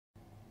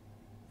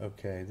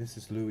Okay, this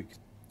is Louis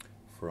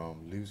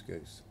from Lou's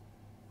Ghost.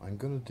 I'm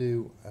going to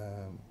do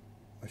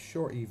a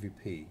short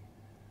EVP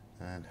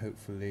and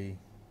hopefully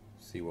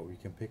see what we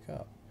can pick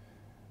up.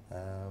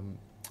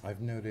 I've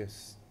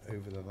noticed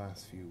over the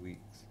last few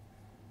weeks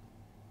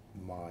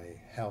my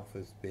health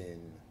has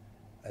been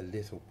a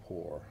little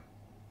poor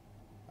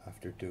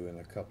after doing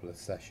a couple of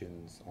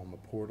sessions on the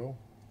portal,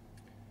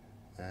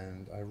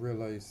 and I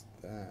realized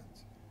that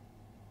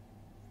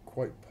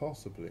quite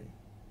possibly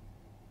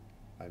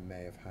I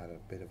may have had a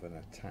bit of an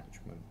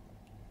attachment,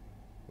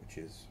 which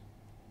is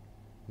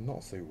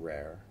not so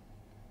rare,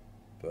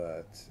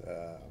 but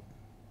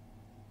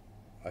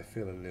I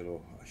feel a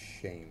little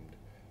ashamed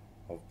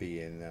of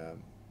being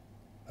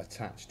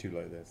attached to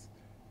like this,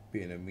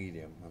 being a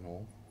medium and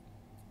all.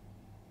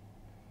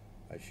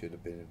 I should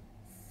have been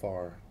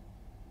far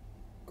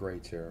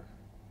greater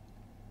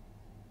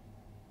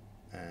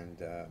and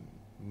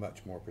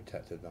much more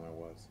protected than I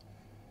was.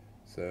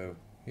 So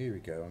here we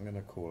go, I'm going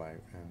to call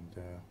out and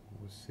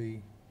we'll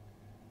see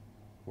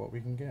what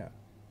we can get.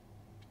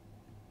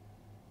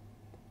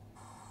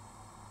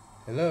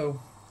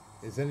 Hello,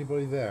 is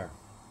anybody there?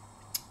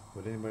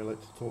 Would anybody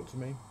like to talk to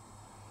me?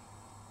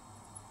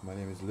 My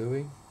name is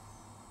Louis.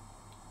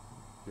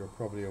 You're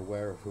probably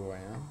aware of who I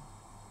am.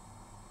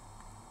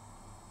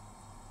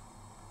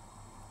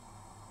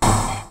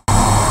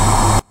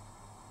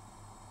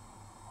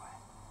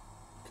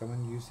 Come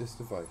and use this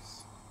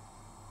device.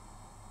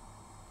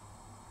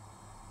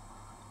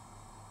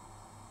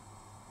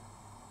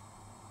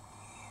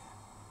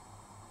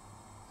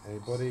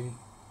 Anybody?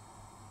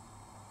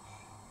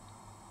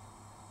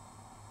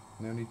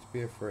 No need to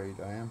be afraid.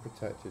 I am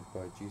protected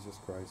by Jesus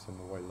Christ and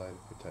the white light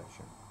of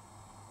protection.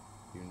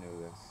 You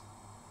know this.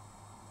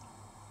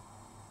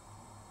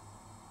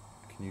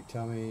 Can you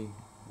tell me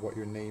what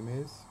your name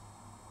is?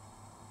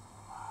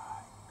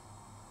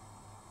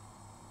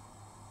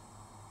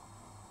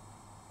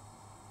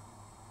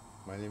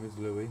 My name is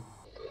Louis.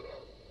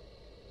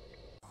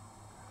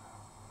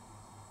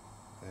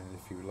 And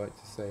if you would like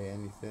to say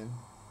anything,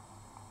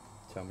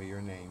 tell me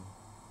your name.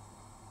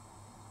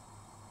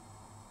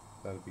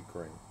 That would be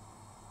great.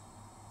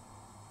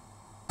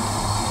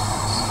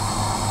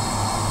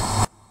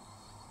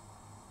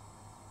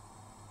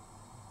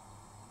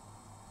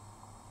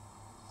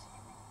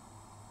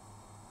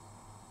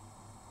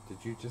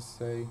 Did you just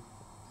say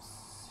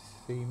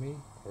see me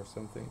or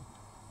something?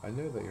 I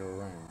know that you're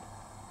around.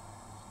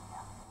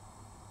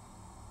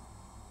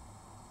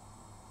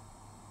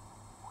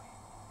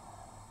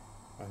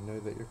 I know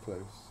that you're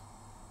close.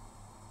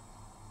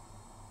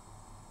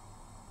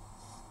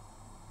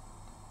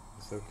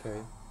 It's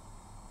okay.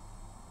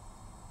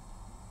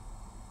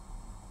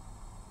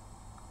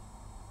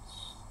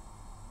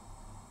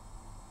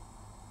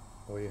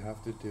 All you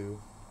have to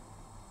do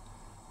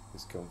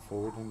is come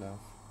forward enough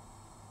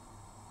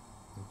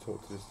and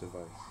talk to this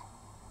device.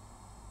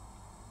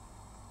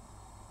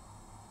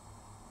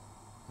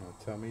 Now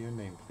tell me your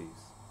name, please.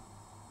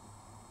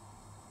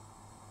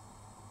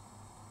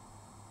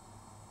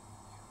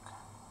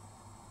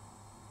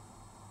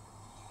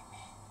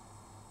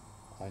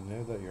 I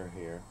know that you're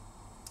here,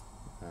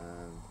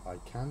 and I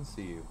can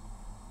see you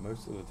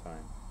most of the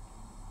time,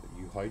 but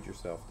you hide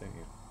yourself, don't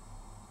you?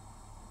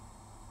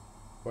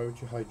 Why would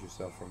you hide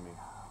yourself from me?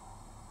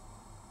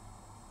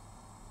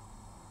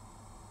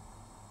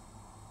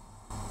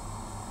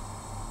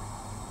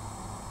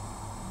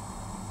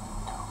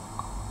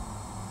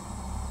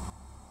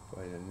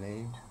 By the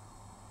name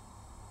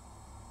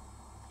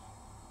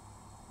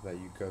that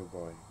you go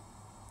by.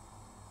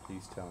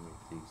 Please tell me,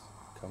 please.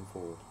 Come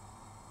forward.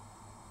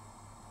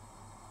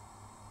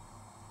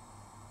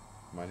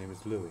 My name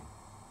is Louis.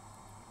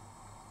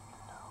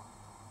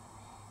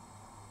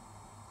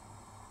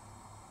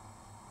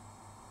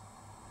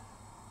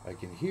 I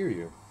can hear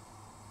you,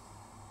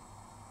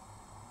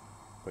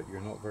 but you're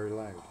not very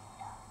loud.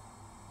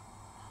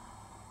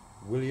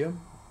 William?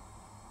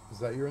 Is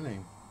that your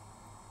name?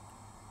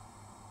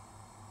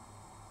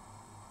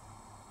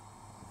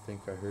 I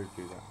think I heard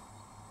you that.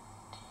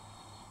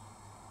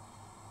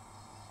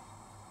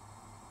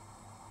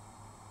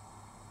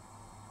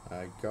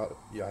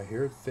 I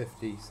heard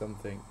 50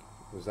 something.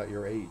 Was that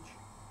your age?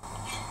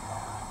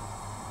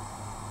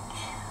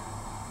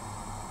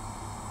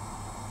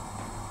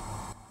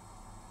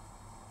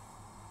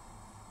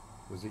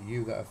 Was it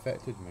you that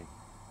affected me?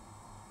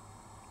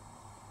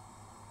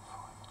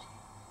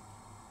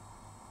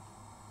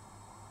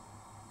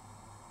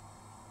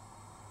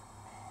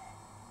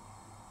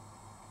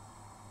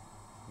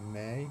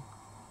 May?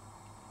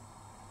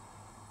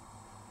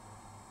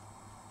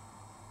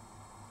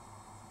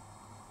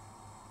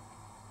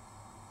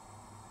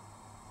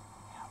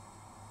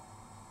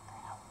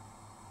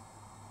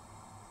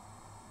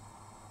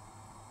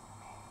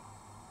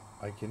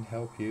 I can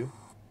help you.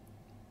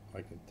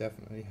 I can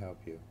definitely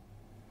help you.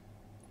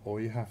 All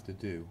you have to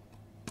do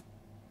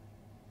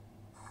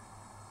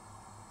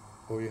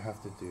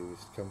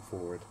is come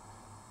forward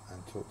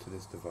and talk to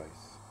this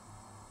device.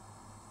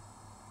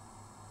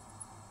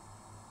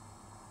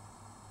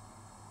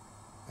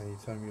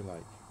 Anytime you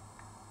like.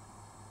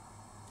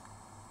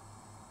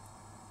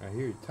 I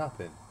hear you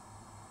tapping.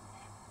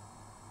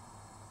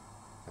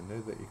 I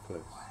know that you're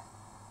close.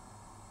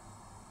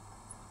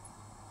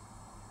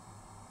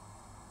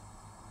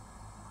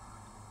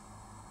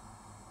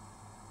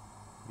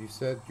 You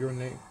said your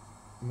name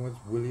was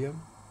William?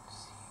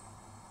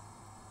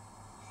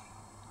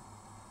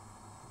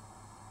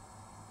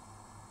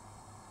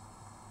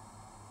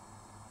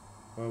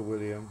 Well,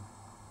 William,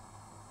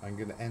 I'm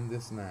going to end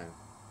this now,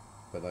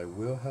 but I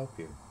will help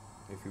you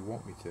if you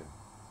want me to.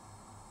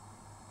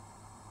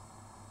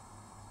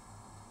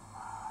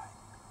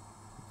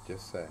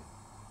 Just say.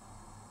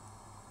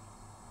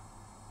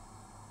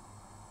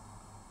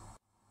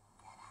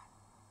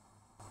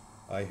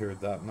 I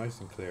heard that nice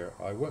and clear.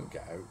 I won't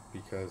get out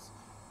because,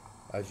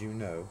 as you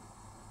know,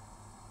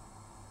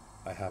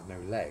 I have no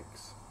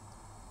legs.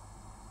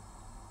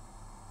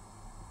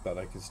 But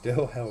I can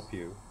still help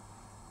you.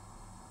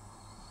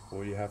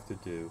 All you have to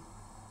do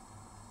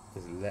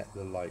is let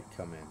the light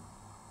come in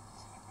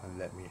and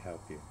let me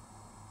help you.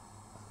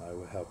 And I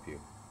will help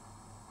you.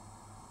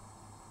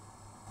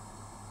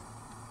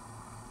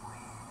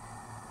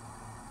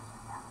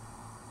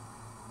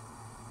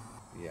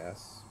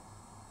 Yes,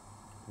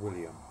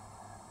 William.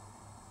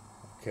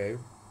 Okay,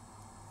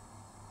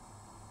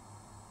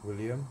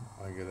 William,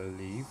 I'm gonna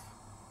leave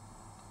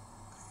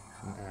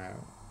now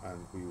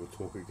and we will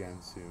talk again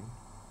soon.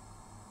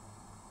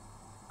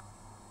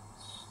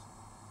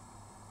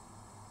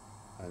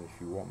 And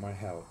if you want my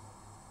help,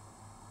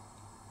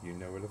 you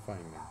know where to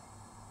find me.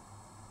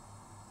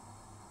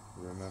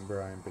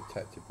 Remember, I am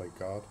protected by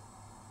God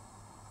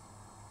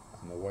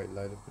and the white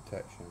light of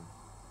protection.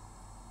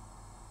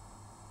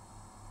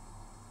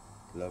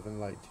 Love and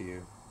light to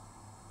you.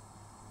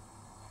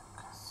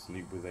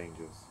 Sleep with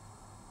angels.